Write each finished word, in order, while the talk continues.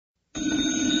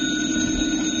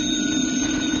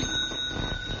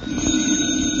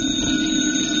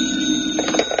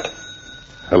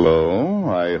Hello.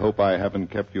 I hope I haven't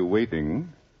kept you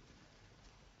waiting.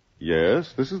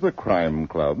 Yes, this is the Crime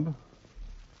Club.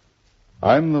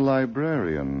 I'm the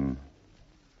librarian.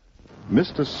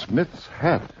 Mr. Smith's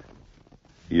hat.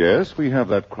 Yes, we have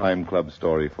that Crime Club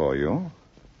story for you.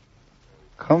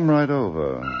 Come right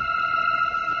over.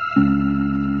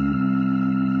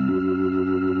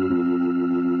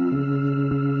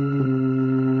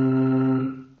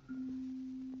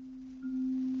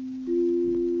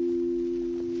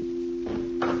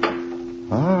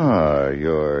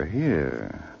 You're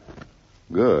here.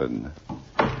 Good.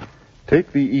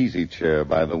 Take the easy chair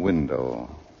by the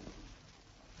window.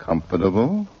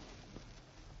 Comfortable?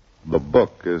 The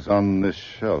book is on this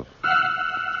shelf.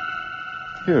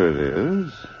 Here it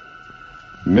is.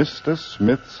 Mr.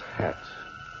 Smith's Hat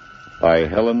by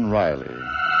Helen Riley.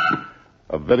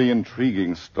 A very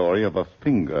intriguing story of a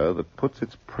finger that puts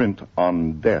its print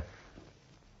on death.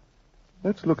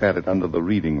 Let's look at it under the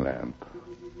reading lamp.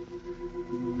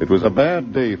 It was a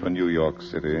bad day for New York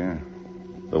City,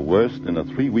 the worst in a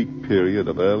 3-week period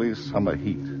of early summer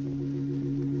heat.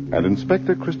 And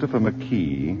Inspector Christopher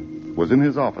McKee was in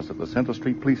his office at the Center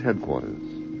Street Police Headquarters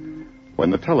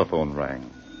when the telephone rang.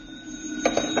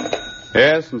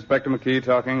 Yes, Inspector McKee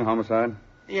talking, homicide.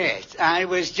 Yes, I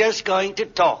was just going to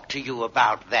talk to you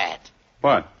about that.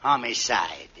 What?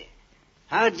 Homicide.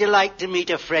 How'd you like to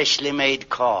meet a freshly made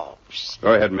corpse?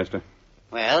 Go ahead, mister.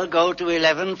 Well, go to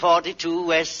 1142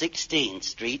 West 16th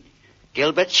Street,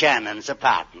 Gilbert Shannon's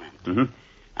apartment. Mm-hmm.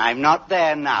 I'm not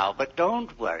there now, but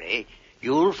don't worry.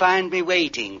 You'll find me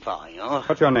waiting for you.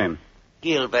 What's your name?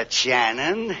 Gilbert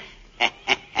Shannon.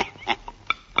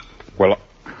 Well,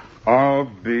 I'll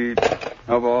be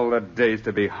of all the days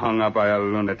to be hung up by a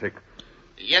lunatic.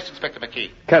 Yes, Inspector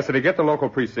McKee. Cassidy, get the local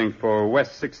precinct for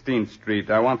West 16th Street.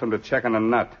 I want them to check on a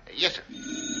nut. Yes, sir.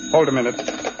 Hold a minute.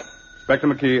 Inspector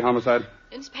McKee, homicide.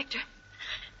 Inspector,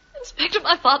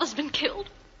 my father's been killed.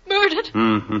 Murdered.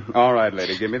 Mm-hmm. All right,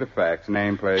 lady, give me the facts.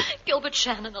 Name, please. Gilbert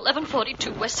Shannon,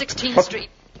 1142 West 16th Street.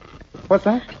 What's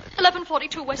that?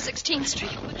 1142 West 16th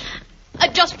Street. I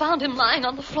just found him lying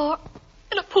on the floor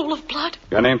in a pool of blood.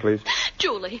 Your name, please.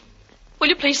 Julie, will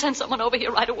you please send someone over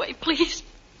here right away, please?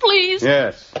 Please?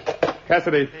 Yes.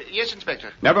 Cassidy. Yes, Inspector.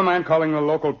 Never mind calling the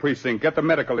local precinct. Get the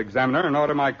medical examiner and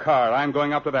order my car. I'm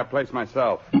going up to that place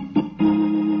myself.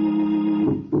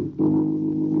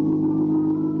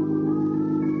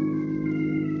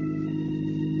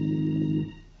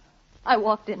 I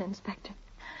walked in, Inspector.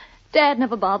 Dad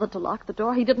never bothered to lock the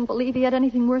door. He didn't believe he had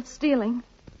anything worth stealing,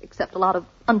 except a lot of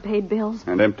unpaid bills.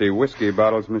 And empty whiskey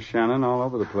bottles, Miss Shannon, all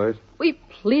over the place. We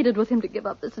pleaded with him to give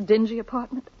up this dingy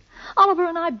apartment. Oliver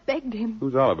and I begged him.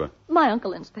 Who's Oliver? My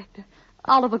uncle, Inspector.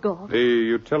 Oliver Gold. The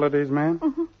utilities man?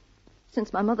 Mm-hmm.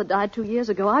 Since my mother died 2 years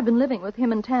ago, I've been living with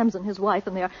him and Thomson, his wife,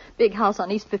 in their big house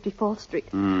on East 54th Street.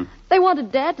 Mm. They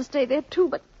wanted Dad to stay there, too,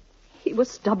 but he was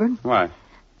stubborn. Why?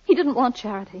 He didn't want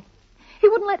charity. He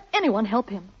wouldn't let anyone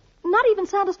help him. Not even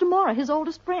Santos Demora, his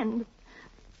oldest friend.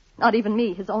 Not even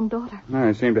me, his own daughter.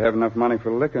 I seem to have enough money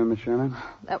for liquor, Miss Shannon.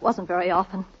 That wasn't very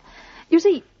often. You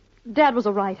see, Dad was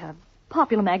a writer.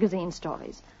 Popular magazine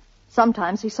stories.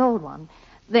 Sometimes he sold one.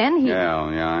 Then he... Yeah,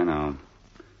 I know.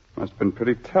 Must have been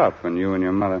pretty tough on you and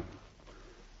your mother.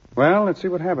 Well, let's see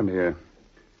what happened here.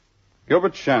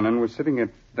 Gilbert Shannon was sitting at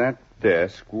that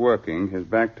desk, working, his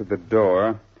back to the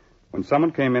door, when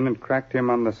someone came in and cracked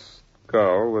him on the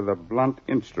skull with a blunt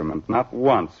instrument, not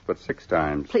once, but 6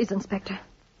 times. Please, Inspector.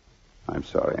 I'm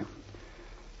sorry.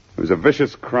 It was a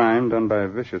vicious crime done by a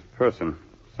vicious person.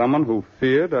 Someone who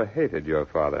feared or hated your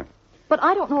father. But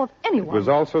I don't know of anyone. It was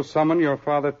also someone your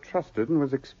father trusted and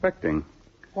was expecting.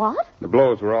 What? The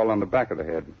blows were all on the back of the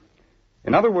head.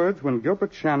 In other words, when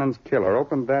Gilbert Shannon's killer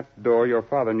opened that door, your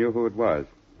father knew who it was.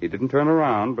 He didn't turn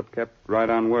around, but kept right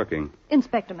on working.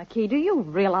 Inspector McKee, do you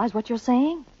realize what you're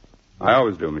saying? I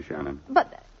always do, Miss Shannon.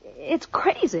 But it's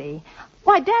crazy.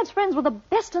 Why, Dad's friends were the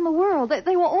best in the world.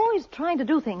 They were always trying to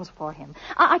do things for him.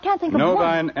 I can't think of Know one.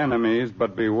 thine enemies,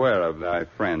 but beware of thy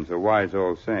friends. A wise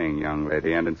old saying, young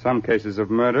lady. And in some cases of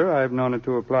murder, I've known it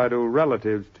to apply to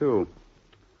relatives, too.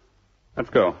 Let's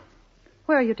go.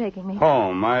 Where are you taking me?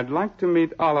 Home. I'd like to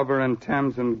meet Oliver and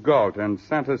Thomson Galt and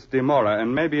Santos Demora,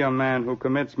 and maybe a man who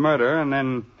commits murder and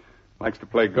then likes to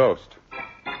play ghost.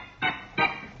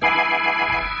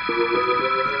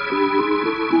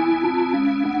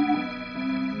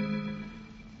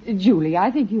 Julie,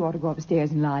 I think you ought to go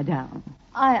upstairs and lie down.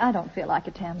 I don't feel like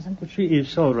it, Thomson. But she is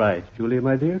so right, Julie,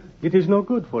 my dear. It is no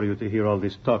good for you to hear all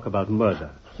this talk about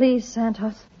murder. Please,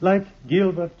 Santos. Like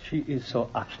Gilbert, she is so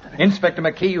obstinate. Inspector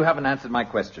McKee, you haven't answered my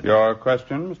question. Your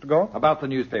question, Mr. Galt? About the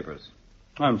newspapers.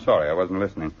 I'm sorry, I wasn't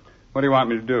listening. What do you want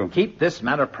me to do? Keep this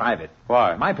matter private.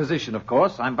 Why? My position, of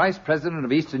course. I'm vice president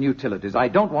of Eastern Utilities. I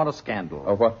don't want a scandal.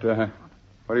 Oh, what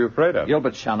are you afraid of?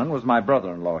 Gilbert Shannon was my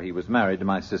brother-in-law. He was married to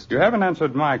my sister. You haven't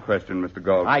answered my question, Mr.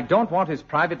 Gold. I don't want his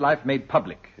private life made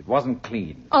public. It wasn't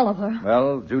clean. Oliver.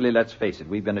 Well, Julie, let's face it.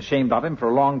 We've been ashamed of him for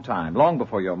a long time, long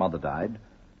before your mother died.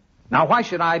 Now, why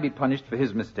should I be punished for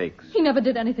his mistakes? He never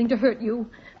did anything to hurt you.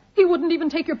 He wouldn't even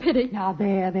take your pity. Now,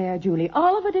 there, Julie.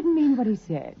 Oliver didn't mean what he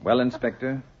said. Well,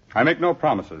 Inspector? I make no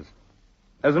promises.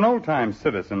 As an old-time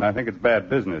citizen, I think it's bad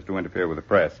business to interfere with the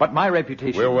press. But my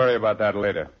reputation... We'll worry about that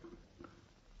later.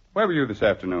 Where were you this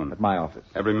afternoon? At my office.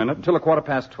 Every minute? Until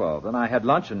 12:15. Then I had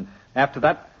lunch, and after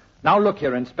that... Now, look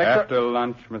here, Inspector... After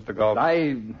lunch, Mr. Galt?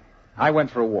 I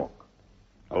went for a walk.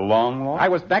 A long walk? I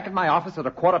was back at my office at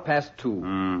 2:15.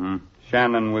 Mm-hmm.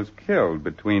 Shannon was killed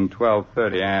between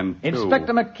 12:30 and 2.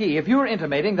 Inspector McKee, if you're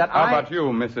intimating that How about you,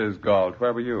 Mrs. Galt?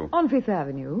 Where were you? On Fifth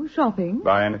Avenue, shopping.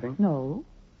 Buy anything? No.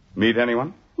 Meet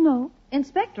anyone? No.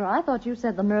 Inspector, I thought you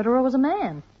said the murderer was a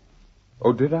man.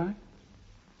 Oh, did I?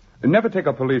 Never take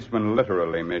a policeman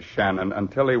literally, Miss Shannon,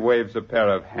 until he waves a pair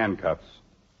of handcuffs.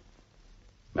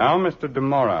 Now, Mr.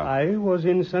 DeMora. I was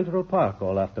in Central Park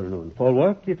all afternoon. For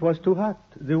work, it was too hot.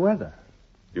 The weather.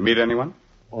 You meet anyone?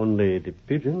 Only the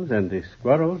pigeons and the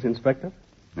squirrels, Inspector.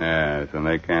 Yes, and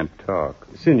they can't talk.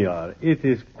 Senor, it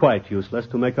is quite useless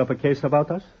to make up a case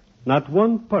about us. Not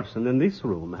one person in this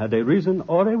room had a reason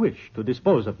or a wish to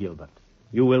dispose of Gilbert.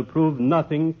 You will prove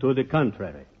nothing to the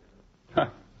contrary.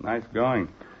 Nice going.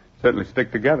 Certainly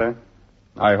stick together.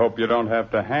 I hope you don't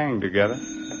have to hang together.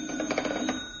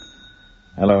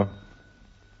 Hello.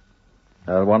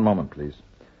 One moment, please.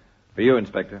 For you,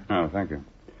 Inspector. Oh, thank you.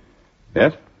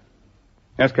 Yes?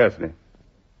 Yes, Cassidy.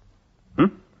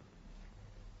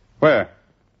 Where?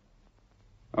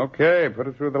 Okay, put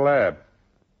it through the lab.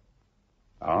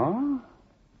 Oh?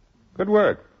 Good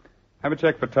work. Have a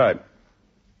check for type.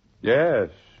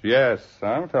 Yes,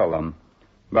 I'll tell them.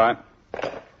 Bye.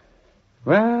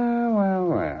 Well.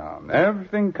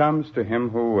 Everything comes to him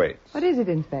who waits. What is it,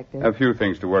 Inspector? A few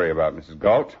things to worry about, Mrs.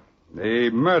 Galt. The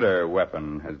murder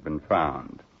weapon has been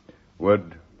found.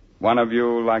 Would one of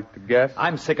you like to guess?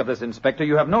 I'm sick of this, Inspector.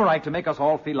 You have no right to make us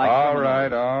all feel like... All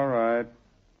right.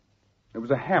 It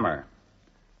was a hammer.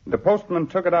 The postman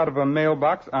took it out of a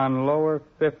mailbox on Lower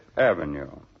Fifth Avenue.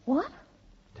 What?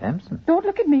 Thomson? Don't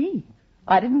look at me.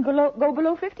 I didn't go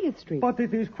below 50th Street. But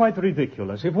it is quite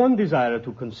ridiculous. If one desired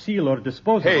to conceal or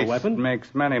dispose of a weapon... Haste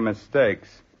makes many mistakes.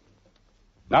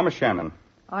 Now, Miss Shannon.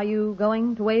 Are you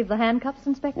going to wave the handcuffs,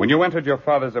 Inspector? When you entered your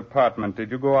father's apartment,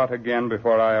 did you go out again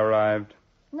before I arrived?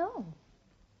 No.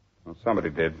 Well,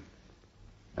 somebody did.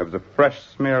 There was a fresh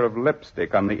smear of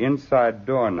lipstick on the inside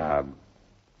doorknob.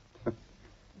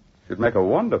 Should make a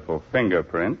wonderful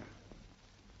fingerprint.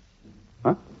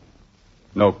 Huh?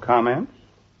 No comments?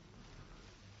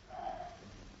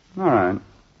 All right.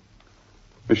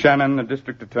 Miss Shannon, the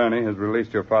district attorney has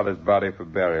released your father's body for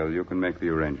burial. You can make the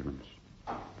arrangements.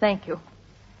 Thank you.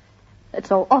 It's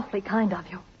so awfully kind of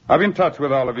you. I'll be in touch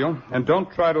with all of you. And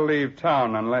don't try to leave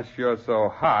town unless you're so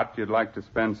hot you'd like to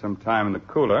spend some time in the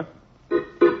cooler.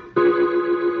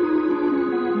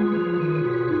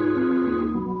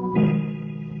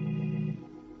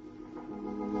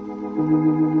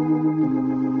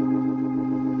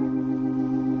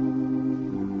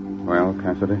 Well,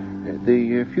 Cassidy?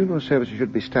 The funeral services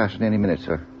should be starting any minute,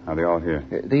 sir. Are they all here?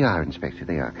 They are, Inspector,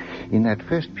 they are. In that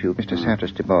first pew, Mr.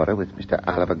 Santos DeMora with Mr.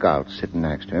 Oliver Galt sitting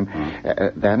next to him.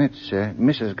 Then it's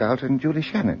Mrs. Galt and Julie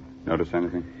Shannon. Notice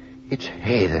anything? It's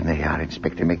heathen they are,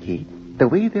 Inspector McKee. The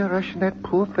way they're rushing that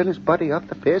poor fellow's body off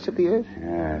the face of the earth.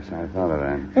 Yes, I thought of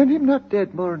that. And him not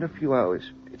dead more than a few hours.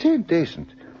 It ain't decent.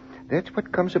 That's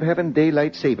what comes of having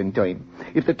daylight saving time.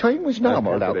 If the time was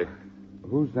normal now... Cassidy,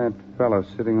 who's that fellow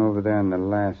sitting over there in the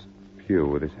last pew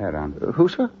with his hat on? Who,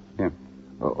 sir? Him.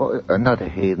 Oh, another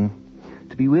heathen.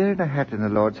 To be wearing a hat in the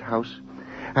Lord's house.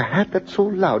 A hat that's so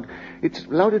loud, it's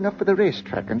loud enough for the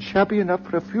racetrack and shabby enough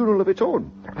for a funeral of its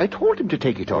own. I told him to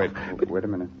take it off. Wait a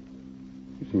minute.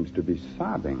 He seems to be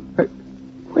sobbing.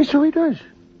 Why, so he does.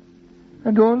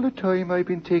 And all the time I've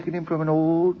been taking him from an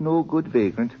old, no-good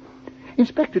vagrant.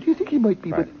 Inspector, do you think he might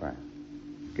be... Right.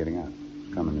 Getting out.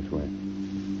 He's coming this way.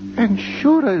 And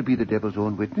sure I'll be the devil's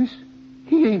own witness.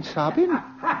 He ain't sobbing.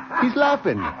 He's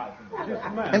laughing.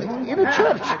 And in a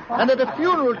church. And at a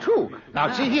funeral, too.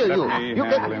 Now, see here, you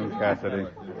handle him, Cassidy.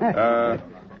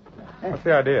 What's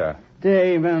the idea?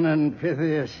 Damon and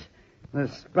Pythias, the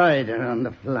spider on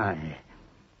the fly.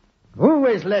 Who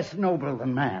is less noble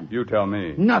than man? You tell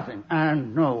me. Nothing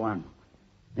and no one.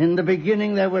 In the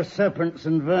beginning there were serpents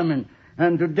and vermin,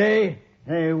 and today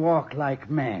they walk like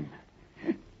men.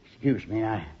 Excuse me,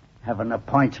 I have an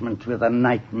appointment with a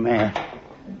nightmare.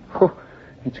 Oh,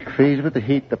 it's crazy with the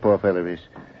heat the poor fellow is.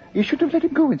 You should have let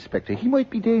him go, Inspector. He might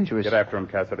be dangerous. Get after him,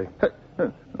 Cassidy.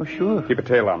 Oh, sure. Keep a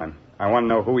tail on him. I want to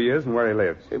know who he is and where he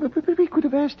lives. But we could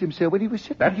have asked him, sir, when he was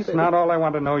sitting That's not all I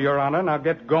want to know, Your Honor. Now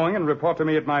get going and report to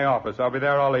me at my office. I'll be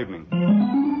there all evening.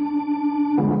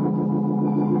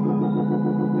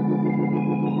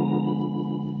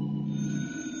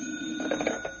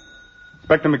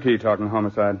 Inspector McKee talking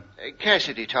homicide.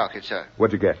 Cassidy talking, sir.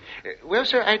 What'd you get? Well,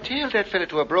 sir, I tailed that fellow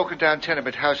to a broken-down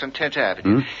tenement house on 10th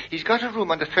Avenue. He's got a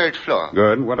room on the 3rd floor.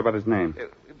 Good. What about his name?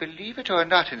 Believe it or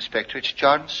not, Inspector, it's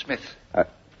John Smith.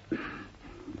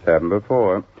 It's happened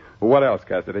before. What else,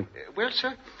 Cassidy? Well,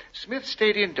 sir, Smith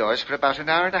stayed indoors for about an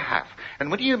hour and a half, and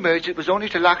when he emerged, it was only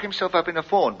to lock himself up in a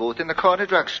phone booth in the corner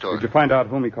drugstore. Did you find out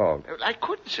whom he called? I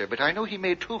couldn't, sir, but I know he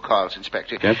made 2 calls,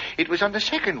 Inspector. Yes? It was on the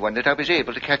second one that I was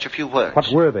able to catch a few words.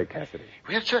 What were they, Cassidy?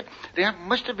 Well, sir, there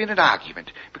must have been an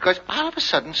argument, because all of a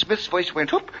sudden Smith's voice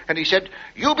went up, and he said,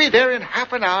 "You be there in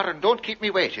half an hour and don't keep me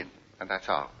waiting." And that's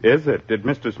all. Is it? Did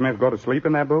Mr. Smith go to sleep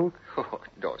in that booth? Oh,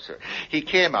 no, sir. He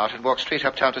came out and walked straight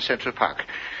uptown to Central Park.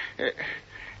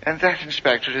 And that,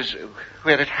 Inspector, is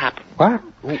where it happened. What?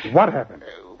 What happened?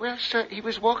 Well, sir, he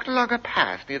was walking along a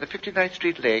path near the 59th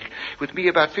Street Lake with me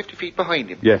about 50 feet behind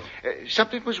him. Yes.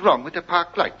 Something was wrong with the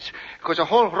park lights, because a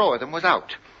whole row of them was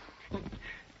out.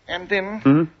 And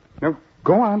then... No,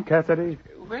 go on, Cassidy.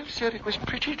 Well, sir, it was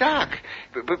pretty dark,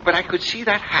 but I could see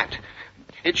that hat.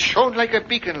 It shone like a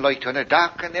beacon light on a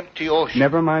dark and empty ocean.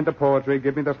 Never mind the poetry.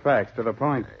 Give me the facts to the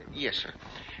point. Yes, sir.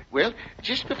 Well,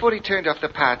 just before he turned off the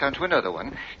path onto another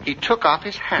one, he took off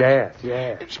his hat.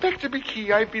 Yes. Inspector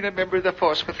McKee, I've been a member of the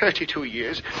force for 32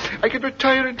 years. I could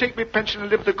retire and take my pension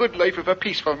and live the good life of a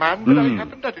peaceful man, but I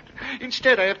haven't done it.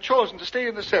 Instead, I have chosen to stay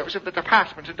in the service of the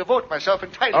department and devote myself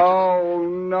entirely to...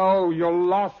 no, you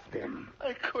lost him.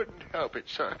 I couldn't help it,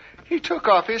 sir. He took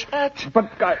off his hat.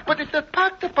 But if the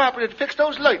park department had fixed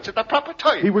those lights at the proper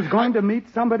time... He was going to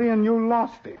meet somebody and you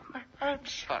lost him. I'm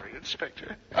sorry,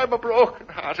 Inspector. I'm a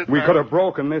broken-hearted man. We could have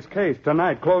broken this case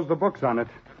tonight. Close the books on it.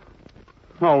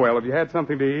 Oh, well, have you had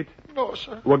something to eat? No,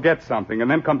 sir. We'll get something and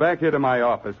then come back here to my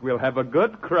office. We'll have a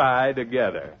good cry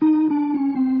together.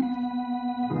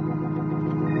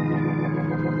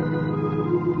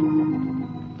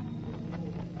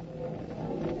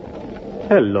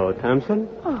 Hello, Thomson.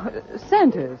 Oh,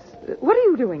 Santos, what are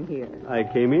you doing here? I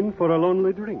came in for a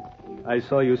lonely drink. I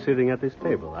saw you sitting at this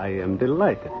table. I am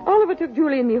delighted. Oliver took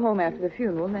Julie and me home after the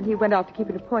funeral, and then he went out to keep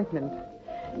an appointment.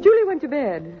 Julie went to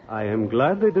bed. I am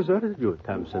glad they deserted you,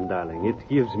 Thomson, darling. It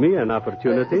gives me an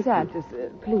opportunity. Santos,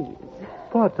 please.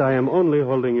 But I am only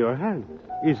holding your hand.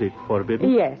 Is it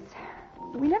forbidden? Yes.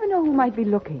 We never know who might be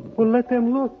looking. Well, let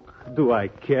them look. Do I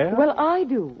care? Well, I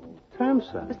do.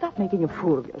 Thomson. Stop making a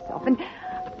fool of yourself and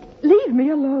leave me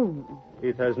alone.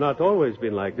 It has not always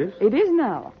been like this. It is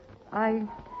now. I'm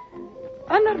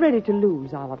not ready to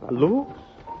lose, Oliver. Lose?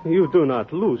 You do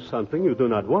not lose something you do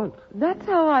not want. That's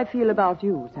how I feel about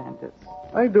you, Santos.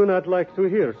 I do not like to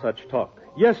hear such talk.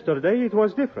 Yesterday it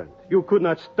was different. You could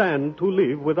not stand to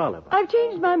live with Oliver. I've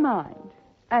changed my mind.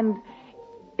 And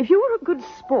if you were a good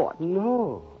sport...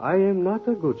 No, I am not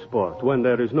a good sport when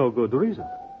there is no good reason.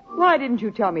 Why didn't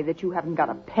you tell me that you haven't got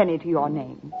a penny to your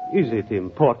name? Is it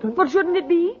important? Well, shouldn't it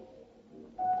be?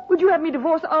 Would you have me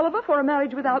divorce Oliver for a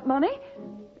marriage without money?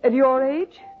 At your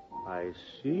age? I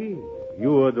see.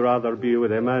 You would rather be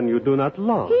with a man you do not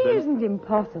love. He isn't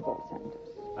impossible, Santos.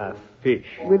 A fish.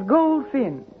 With gold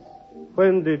fins.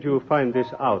 When did you find this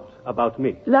out about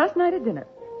me? Last night at dinner.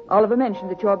 Oliver mentioned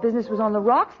that your business was on the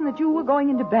rocks and that you were going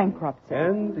into bankruptcy.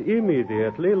 And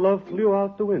immediately love flew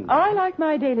out the window. I like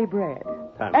my daily bread.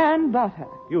 Tammy, and butter.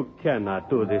 You cannot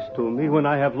do this to me when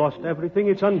I have lost everything.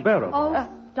 It's unbearable. Oh,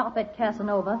 stop it,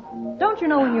 Casanova. Don't you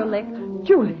know when you're licked?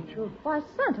 Julie. Why,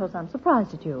 Santos, I'm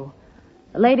surprised at you.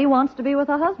 The lady wants to be with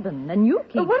her husband, and you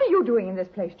keep... What are you doing in this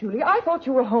place, Julie? I thought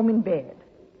you were home in bed.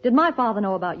 Did my father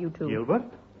know about you, too? Gilbert?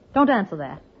 Don't answer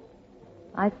that.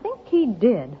 I think he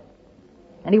did.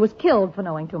 And he was killed for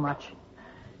knowing too much.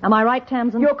 Am I right,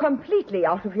 Tamsin? You're completely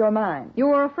out of your mind. You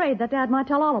were afraid that Dad might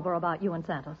tell Oliver about you and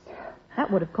Santos.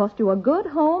 That would have cost you a good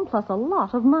home plus a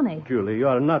lot of money. Julie, you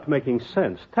are not making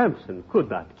sense. Tamsin could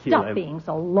not kill him. Stop being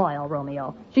so loyal,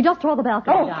 Romeo. She just tore the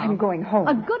balcony down. I'm going home.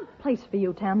 A good place for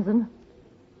you, Tamsin.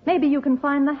 Maybe you can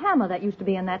find the hammer that used to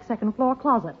be in that second-floor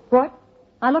closet. What?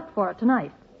 I looked for it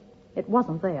tonight. It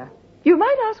wasn't there. You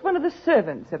might ask one of the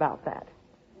servants about that.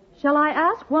 Shall I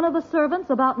ask one of the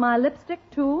servants about my lipstick,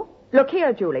 too? Look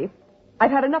here, Julie. I've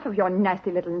had enough of your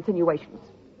nasty little insinuations.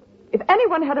 If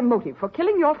anyone had a motive for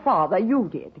killing your father, you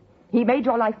did. He made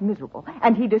your life miserable,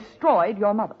 and he destroyed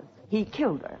your mother's. He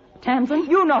killed her. Tamsin?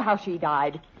 You know how she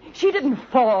died. She didn't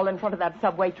fall in front of that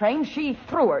subway train. She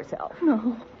threw herself.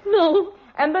 No.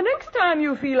 And the next time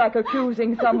you feel like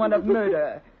accusing someone of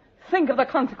murder, think of the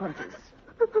consequences.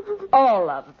 All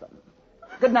of them.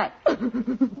 Good night.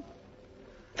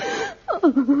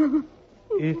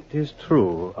 It is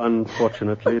true,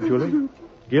 unfortunately, Julie.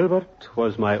 Gilbert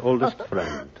was my oldest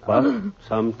friend, but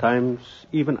sometimes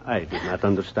even I did not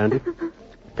understand it.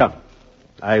 Come,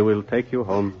 I will take you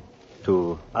home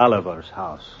to Oliver's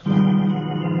house.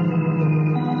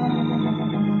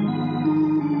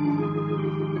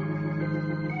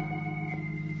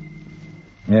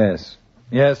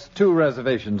 Yes, 2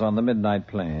 reservations on the midnight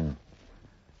plane.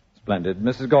 Splendid.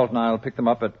 Mrs. Galton, I'll pick them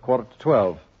up at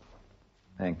 11:45.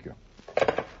 Thank you.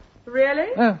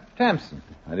 Really? Thomson,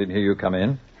 I didn't hear you come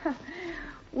in.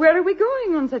 Where are we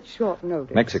going on such short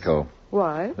notice? Mexico.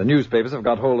 Why? The newspapers have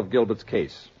got hold of Gilbert's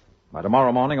case. By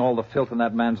tomorrow morning, all the filth in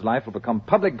that man's life will become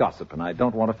public gossip, and I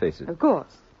don't want to face it. Of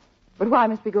course. But why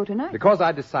must we go tonight? Because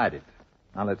I decided.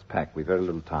 Now let's pack. We've very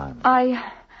little time.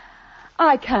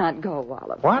 I can't go,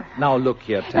 Oliver. What? Now look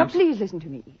here, Now, Thomson. please listen to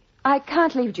me. I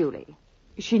can't leave Julie.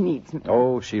 She needs me.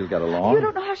 Oh, she'll get along. You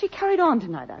don't know how she carried on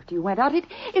tonight after you went out.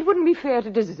 It wouldn't be fair to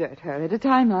desert her at a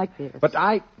time like this. But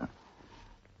I...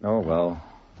 Oh, well,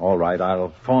 all right.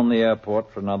 I'll phone the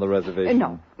airport for another reservation.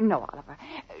 No, Oliver.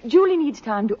 Julie needs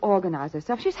time to organize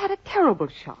herself. She's had a terrible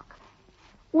shock.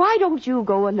 Why don't you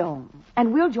go alone?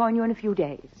 And we'll join you in a few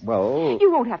days. Well...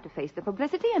 You won't have to face the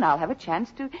publicity, and I'll have a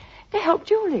chance to help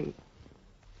Julie.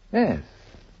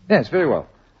 Yes, very well.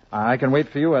 I can wait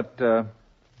for you at the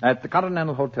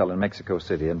Continental Hotel in Mexico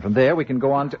City, and from there we can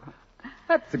go on to...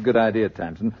 That's a good idea,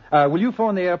 Thomson. Will you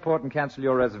phone the airport and cancel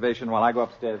your reservation while I go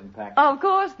upstairs and pack? Of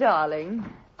course, darling.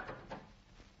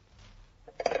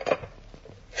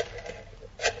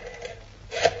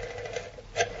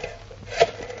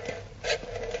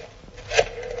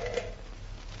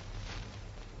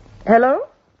 Hello?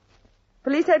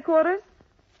 Police headquarters?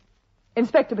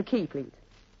 Inspector McKee, please.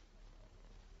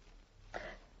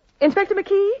 Inspector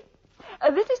McKee?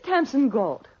 This is Thomson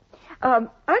Galt.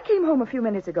 I came home a few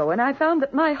minutes ago, and I found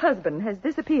that my husband has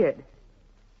disappeared.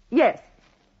 Yes.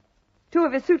 2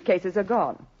 of his suitcases are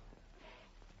gone.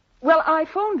 Well, I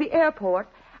phoned the airport,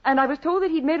 and I was told that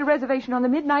he'd made a reservation on the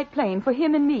midnight plane for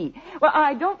him and me. Well,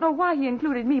 I don't know why he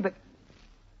included me, but...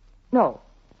 No,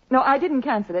 I didn't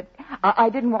cancel it. I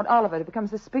didn't want Oliver to become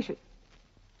suspicious.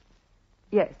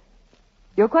 Yes.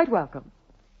 You're quite welcome.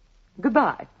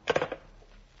 Goodbye.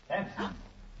 Thomson,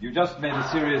 you just made a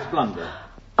serious blunder.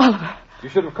 Oliver. You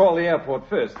should have called the airport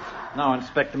first. Now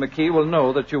Inspector McKee will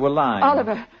know that you were lying.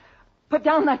 Oliver, put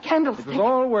down that candlestick. It was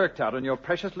all worked out in your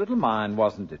precious little mind,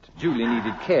 wasn't it? Julie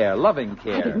needed care, loving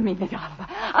care. I didn't mean it, Oliver.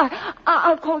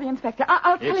 I'll call the inspector.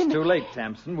 I'll tell him... It's too late,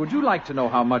 Thomson. Would you like to know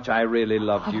how much I really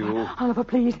loved you? Oliver,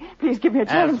 please give me a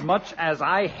chance. As much as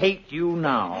I hate you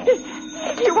now.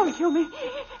 You won't kill me.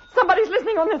 Somebody's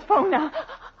listening on this phone now.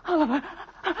 Oliver,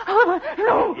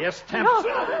 no. Yes,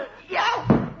 Thomson. No.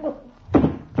 Yeah.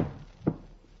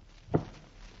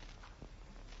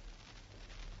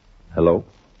 Hello?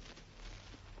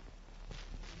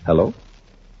 Hello?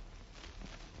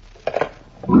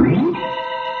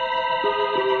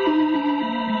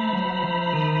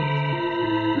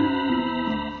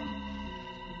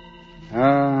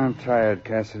 I'm tired,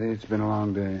 Cassidy. It's been a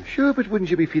long day. Sure, but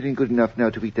wouldn't you be feeling good enough now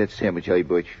to eat that sandwich I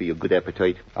bought you for your good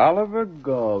appetite? Oliver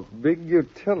Galt, big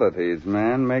utilities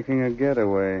man, making a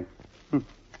getaway.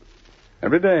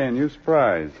 Every day a new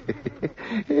surprise.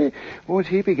 Won't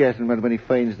he be getting one when he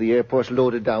finds the airport's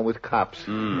loaded down with cops?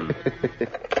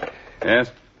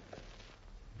 Yes?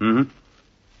 Mm-hmm.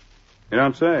 You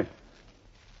don't say.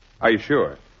 Are you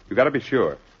sure? You gotta be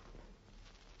sure.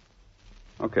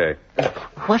 Okay.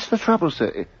 What's the trouble,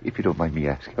 sir, if you don't mind me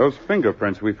asking? Those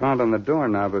fingerprints we found on the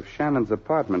doorknob of Shannon's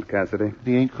apartment, Cassidy.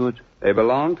 They ain't good. They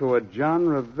belong to a John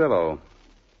Revillo.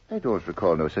 I don't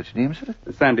recall no such name, sir.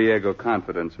 The San Diego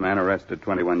confidence man arrested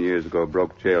 21 years ago,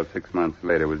 broke jail 6 months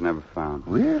later, was never found.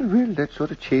 Well, that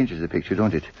sort of changes the picture,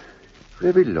 don't it?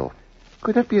 Revillo.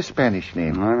 Could that be a Spanish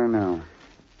name? I don't know.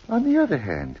 On the other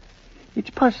hand, it's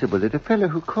possible that a fellow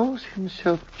who calls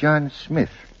himself John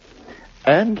Smith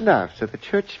and laughs at the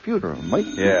church funeral might...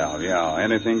 Yeah.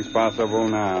 Anything's possible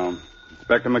now.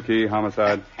 Inspector McKee,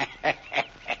 homicide.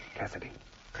 Cassidy.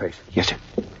 Trace. Yes, sir.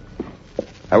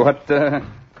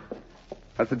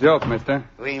 What's the joke, mister?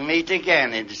 We meet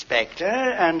again, Inspector,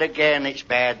 and again it's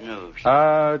bad news.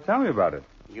 Tell me about it.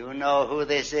 You know who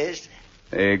this is?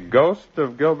 A ghost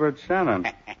of Gilbert Shannon.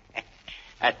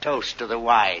 A toast to the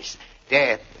wise.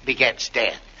 Death begets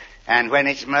death. And when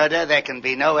it's murder, there can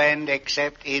be no end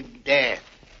except in death.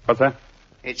 What's that?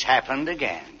 It's happened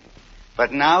again.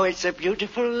 But now it's a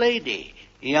beautiful lady.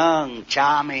 Young,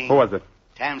 charming. Who was it?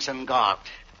 Thomson Galt.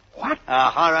 What? A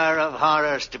horror of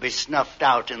horrors to be snuffed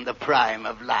out in the prime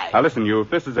of life. Now, listen, you, if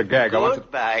this is a gag, I want to...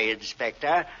 Goodbye,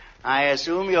 Inspector. I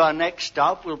assume your next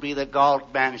stop will be the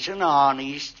Galt Mansion on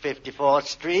East 54th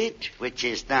Street, which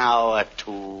is now a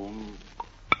tomb.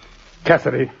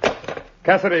 Cassidy.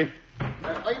 Cassidy.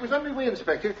 I was on my way,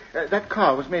 Inspector. That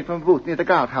car was made from a booth near the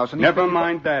guard house. And Never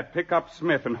mind that. Pick up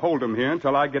Smith and hold him here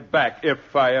until I get back,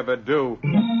 if I ever do.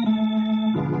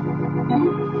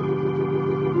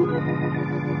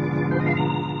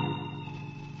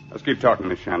 Let's keep talking,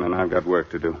 Miss Shannon. I've got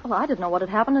work to do. Well, I didn't know what had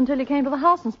happened until you came to the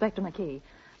house, Inspector McKee.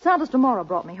 Santos Demora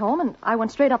brought me home, and I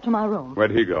went straight up to my room.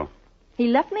 Where'd he go? He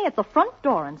left me at the front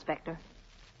door, Inspector.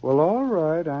 Well, all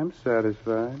right. I'm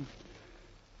satisfied.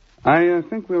 I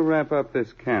think we'll wrap up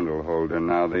this candle holder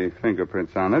now. The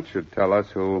fingerprints on it should tell us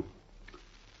who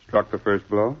struck the first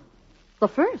blow. The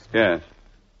first? Yes.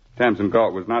 Thomson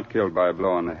Galt was not killed by a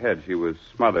blow on the head. She was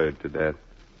smothered to death.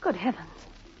 Good heavens.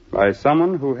 By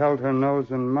someone who held her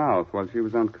nose and mouth while she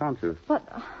was unconscious. But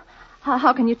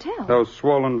how can you tell? Those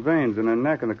swollen veins in her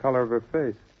neck and the color of her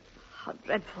face. How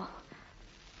dreadful.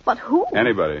 But who?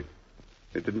 Anybody.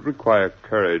 It didn't require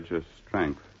courage or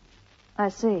strength. I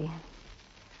see.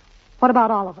 What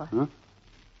about Oliver? Huh?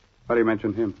 Why do you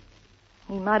mention him?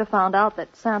 He might have found out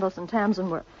that Santos and Tamsin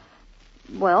were...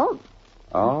 Well...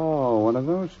 Oh, one of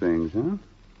those things, huh?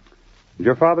 Did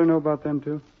your father know about them,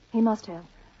 too? He must have.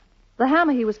 The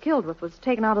hammer he was killed with was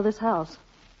taken out of this house.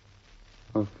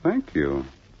 Well, thank you.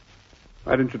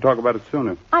 Why didn't you talk about it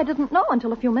sooner? I didn't know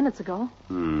until a few minutes ago.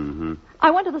 Mm-hmm.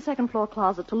 I went to the second floor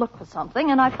closet to look for something,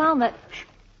 and I found that... Shh.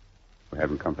 We're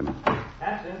having company.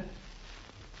 Tamsin.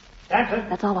 Tamsin.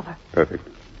 That's Oliver. Perfect.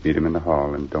 Meet him in the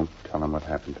hall and don't tell him what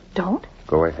happened. Don't?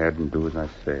 Go ahead and do as I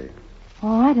say.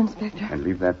 All right, Inspector. And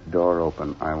leave that door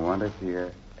open. I want to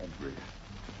hear everything.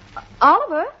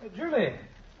 Oliver? Julie,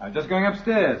 I was just going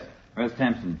upstairs. Where's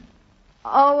Thompson?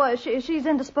 Oh, she's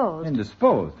indisposed.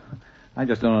 Indisposed? I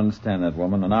just don't understand that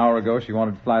woman. An hour ago, she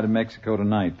wanted to fly to Mexico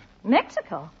tonight.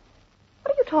 Mexico?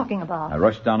 What are you talking about? I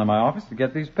rushed down to my office to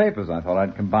get these papers. I thought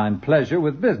I'd combine pleasure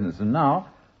with business. And now,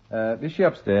 is she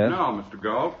upstairs? No, Mr.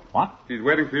 Galt. What? She's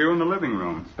waiting for you in the living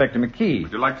room. Inspector McKee.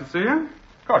 Would you like to see her?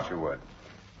 Of course you would.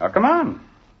 Now, come on.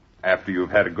 After you've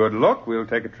had a good look, we'll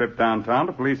take a trip downtown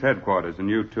to police headquarters, and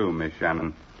you too, Miss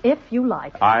Shannon. If you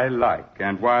like. I like.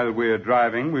 And while we're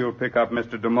driving, we'll pick up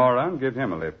Mr. Demora and give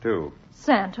him a lift, too.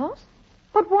 Santos?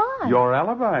 But why? Your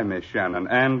alibi, Miss Shannon.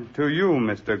 And to you,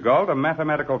 Mr. Galt, a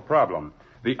mathematical problem.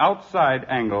 The outside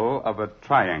angle of a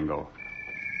triangle.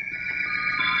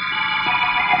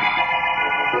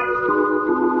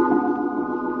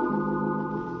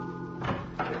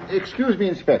 Excuse me,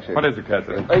 Inspector. What is it,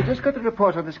 Cassidy? I just got the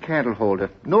report on this candle holder.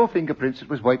 No fingerprints. It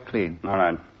was wiped clean. All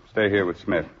right. Stay here with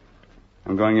Smith.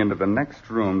 I'm going into the next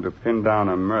room to pin down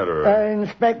a murderer.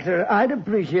 Inspector, I'd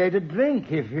appreciate a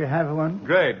drink if you have one.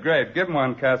 Great, great. Give him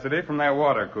one, Cassidy, from that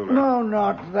water cooler. No,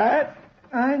 not that.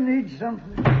 I need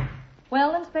something.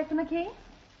 Well, Inspector McKee,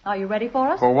 are you ready for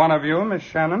us? For one of you, Miss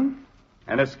Shannon,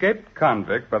 an escaped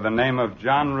convict by the name of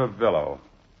John Ravillo. What's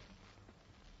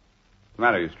the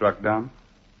matter? You struck down?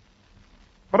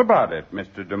 What about it,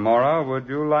 Mr. Demora? Would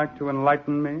you like to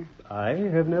enlighten me? I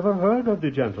have never heard of the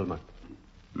gentleman.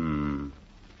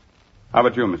 How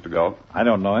about you, Mr. Galt? I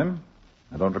don't know him.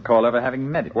 I don't recall ever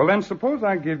having met him. Well, then, suppose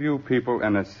I give you people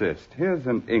an assist. Here's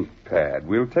an ink pad.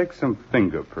 We'll take some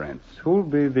fingerprints. Who'll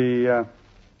be the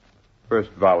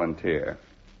first volunteer?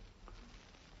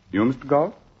 You, Mr.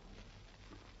 Galt?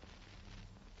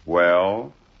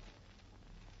 Well?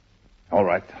 All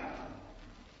right.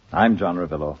 I'm John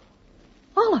Ravillo.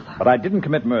 Oliver. But I didn't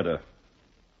commit murder.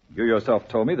 You yourself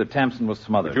told me that Tamsin was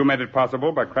smothered. But you made it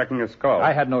possible by cracking her skull.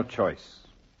 I had no choice.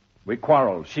 We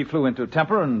quarreled. She flew into a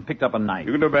temper and picked up a knife.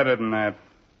 You can do better than that.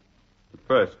 But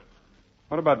first,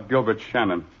 what about Gilbert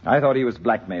Shannon? I thought he was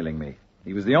blackmailing me.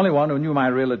 He was the only one who knew my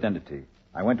real identity.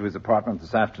 I went to his apartment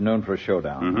this afternoon for a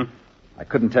showdown. Mm-hmm. I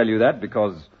couldn't tell you that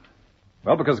because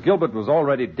Gilbert was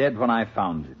already dead when I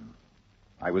found him.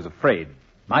 I was afraid.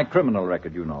 My criminal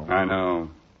record, you know. I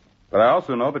know. But I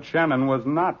also know that Shannon was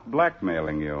not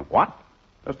blackmailing you. What?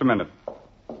 Just a minute.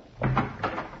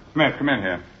 Smith, come in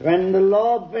here. When the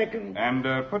law beckons. And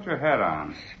put your hat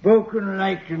on. Spoken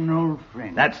like an old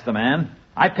friend. That's the man.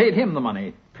 I paid him the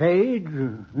money. Paid?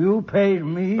 You paid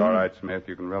me? It's all right, Smith.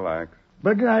 You can relax.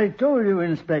 But I told you,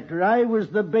 Inspector, I was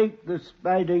the bait the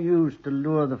spider used to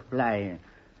lure the fly.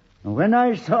 And when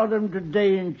I saw them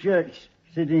today in church,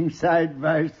 sitting side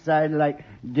by side like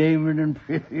Damon and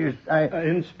Pythias,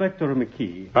 Inspector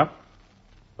McKee. Huh?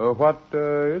 What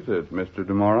is it, Mr.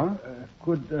 DeMora?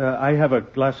 Could I have a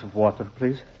glass of water,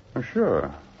 please?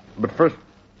 Sure. But first,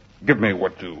 give me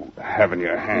what you have in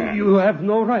your hand. You have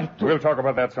no right to... We'll talk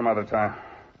about that some other time.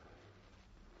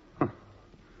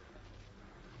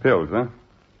 Pills, huh?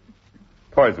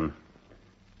 Poison.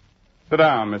 Sit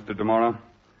down, Mr. DeMora.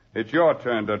 It's your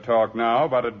turn to talk now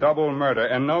about a double murder,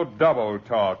 and no double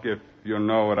talk, if you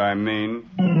know what I mean.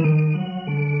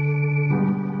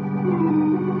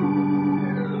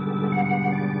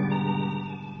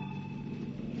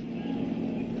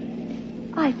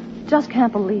 I just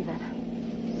can't believe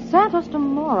it. Santos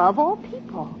Dumora, of all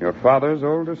people. Your father's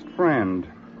oldest friend.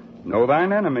 Know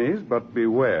thine enemies, but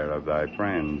beware of thy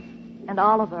friends. And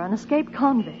Oliver, an escaped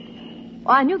convict.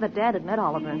 Well, I knew that Dad had met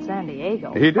Oliver in San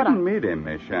Diego. He didn't meet him,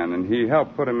 Miss Shannon. He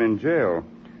helped put him in jail.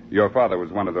 Your father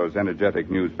was one of those energetic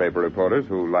newspaper reporters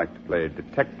who liked to play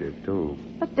detective, too.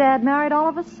 But Dad married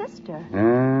Oliver's sister.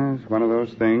 Yes, one of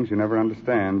those things you never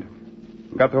understand.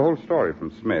 Got the whole story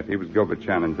from Smith. He was Gilbert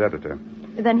Shannon's editor.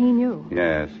 Then he knew.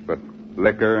 Yes, but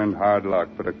liquor and hard luck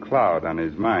put a cloud on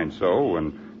his mind. So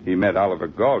when he met Oliver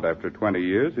Galt after 20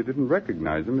 years, he didn't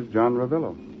recognize him as John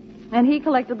Ravillo. And he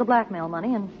collected the blackmail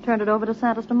money and turned it over to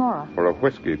Santos Dumora. For a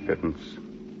whiskey pittance.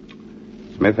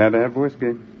 Smith had to have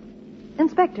whiskey.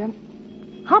 Inspector,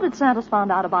 how did Santos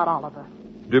find out about Oliver?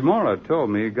 DeMora told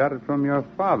me he got it from your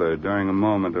father during a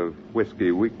moment of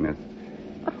whiskey weakness.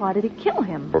 But why did he kill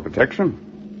him? For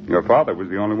protection. Your father was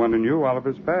the only one who knew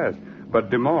Oliver's past. But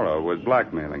DeMora was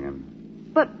blackmailing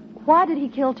him. But why did he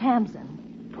kill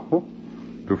Tamsin? Oh,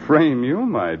 to frame you,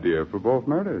 my dear, for both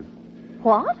murders.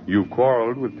 What? You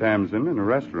quarreled with Tamsin in a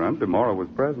restaurant. DeMora was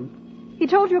present. He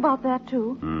told you about that,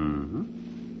 too?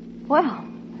 Mm-hmm. Well,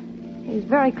 he's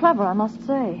very clever, I must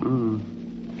say.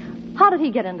 How did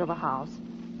he get into the house?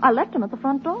 I left him at the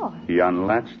front door. He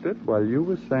unlatched it while you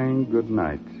were saying good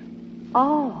night.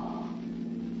 Oh.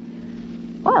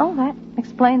 Well, that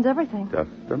explains everything.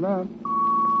 Just about.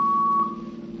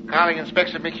 Calling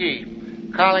Inspector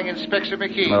McKee. Calling Inspector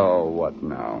McKee. Oh, what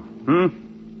now?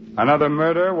 Another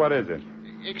murder? What is it?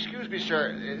 Excuse me,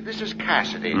 sir. This is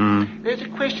Cassidy. There's a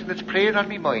question that's playing on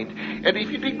my mind, and if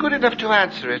you'd be good enough to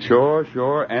answer it...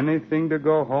 Sure. Anything to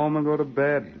go home and go to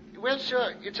bed. Well,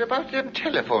 sir, it's about them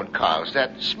telephone calls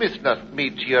that Smith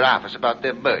made to your office about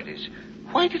them murders.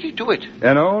 Why did he do it?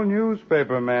 An old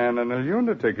newspaper man and a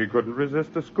lunatic. He couldn't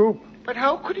resist a scoop. But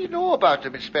how could he know about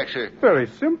them, Inspector? Very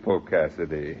simple,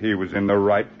 Cassidy. He was in the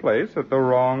right place at the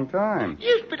wrong time.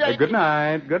 Yes, but I... Good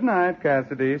night,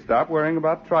 Cassidy. Stop worrying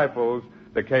about trifles.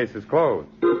 The case is closed.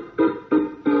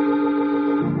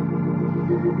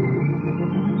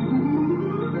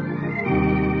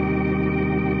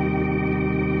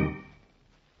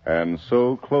 And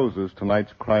so closes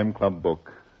tonight's Crime Club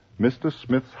book, Mr.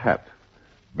 Smith's Hat,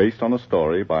 based on a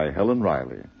story by Helen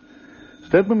Riley.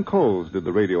 Stedman Coles did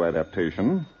the radio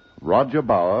adaptation. Roger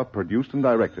Bauer produced and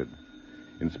directed.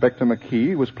 Inspector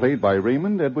McKee was played by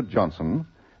Raymond Edward Johnson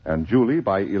and Julie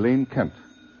by Elaine Kent.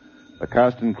 The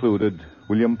cast included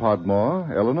William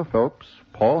Podmore, Eleanor Phelps,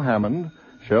 Paul Hammond,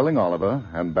 Sherling Oliver,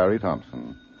 and Barry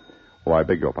Thompson. Oh, I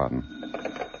beg your pardon.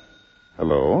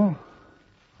 Hello?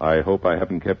 I hope I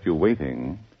haven't kept you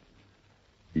waiting.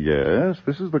 Yes,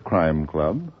 this is the Crime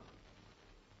Club.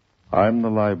 I'm the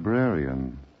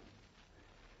librarian.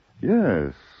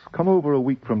 Yes, come over a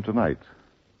week from tonight.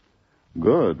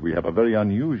 Good. We have a very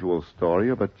unusual story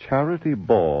of a charity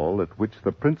ball at which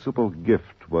the principal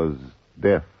gift was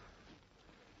death.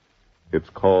 It's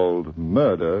called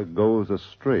Murder Goes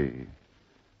Astray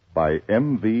by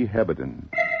M.V. Hebden.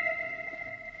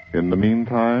 In the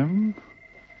meantime,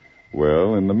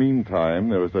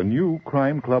 there is a new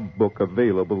Crime Club book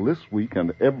available this week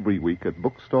and every week at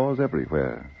bookstores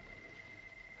everywhere.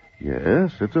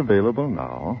 Yes, it's available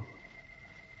now.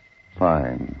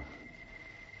 Fine.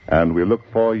 And we look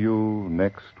for you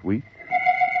next week.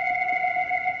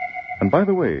 And by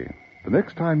the way, the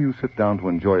next time you sit down to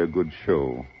enjoy a good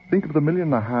show, think of the 1.5 million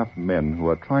men who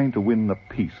are trying to win the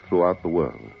peace throughout the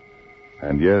world.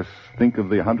 And yes, think of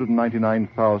the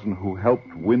 199,000 who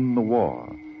helped win the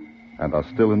war and are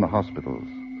still in the hospitals.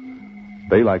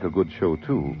 They like a good show,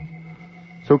 too.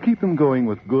 So keep them going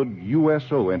with good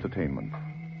USO entertainment.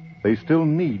 They still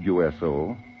need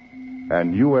USO,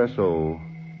 and USO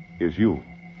is you.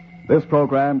 This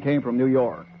program came from New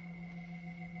York.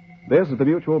 This is the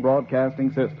Mutual Broadcasting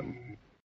System.